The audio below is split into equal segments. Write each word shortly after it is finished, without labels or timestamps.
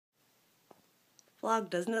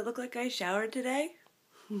Vlog, doesn't it look like I showered today?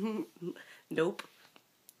 Nope.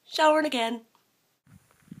 Showering again.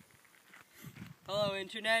 Hello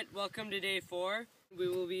Internet, welcome to day 4. We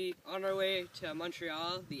will be on our way to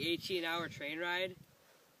Montreal, the 18-hour train ride.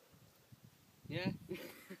 Yeah.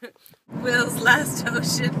 Will's last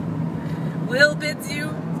ocean. Will bids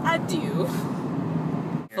you adieu.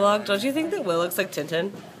 Vlog, don't you think that Will looks like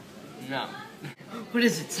Tintin? No. What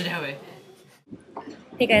is it today?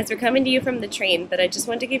 Hey guys, we're coming to you from the train, but I just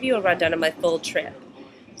wanted to give you a rundown of my full trip.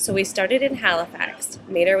 So we started in Halifax,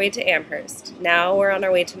 made our way to Amherst. Now we're on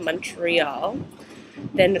our way to Montreal.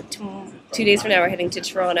 Then 2 days from now we're heading to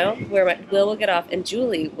Toronto, where Will will get off and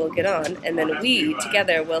Julie will get on. And then we,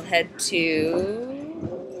 together, will head to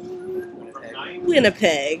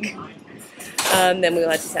Winnipeg. Then we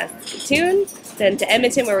will head to Saskatoon, then to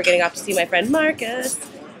Edmonton, where we're getting off to see my friend Marcus.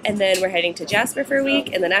 And then we're heading to Jasper for a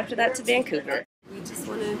week, and then after that to Vancouver. We just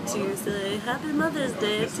wanted to say Happy Mother's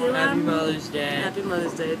Day to our Happy Mother's Day. Happy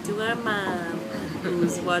Mother's Day to our mom,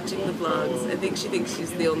 who's watching the vlogs. I think she thinks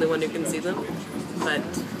she's the only one who can see them, but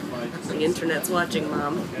the internet's watching,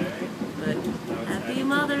 Mom. But Happy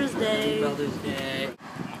Mother's Day. Happy Mother's Day.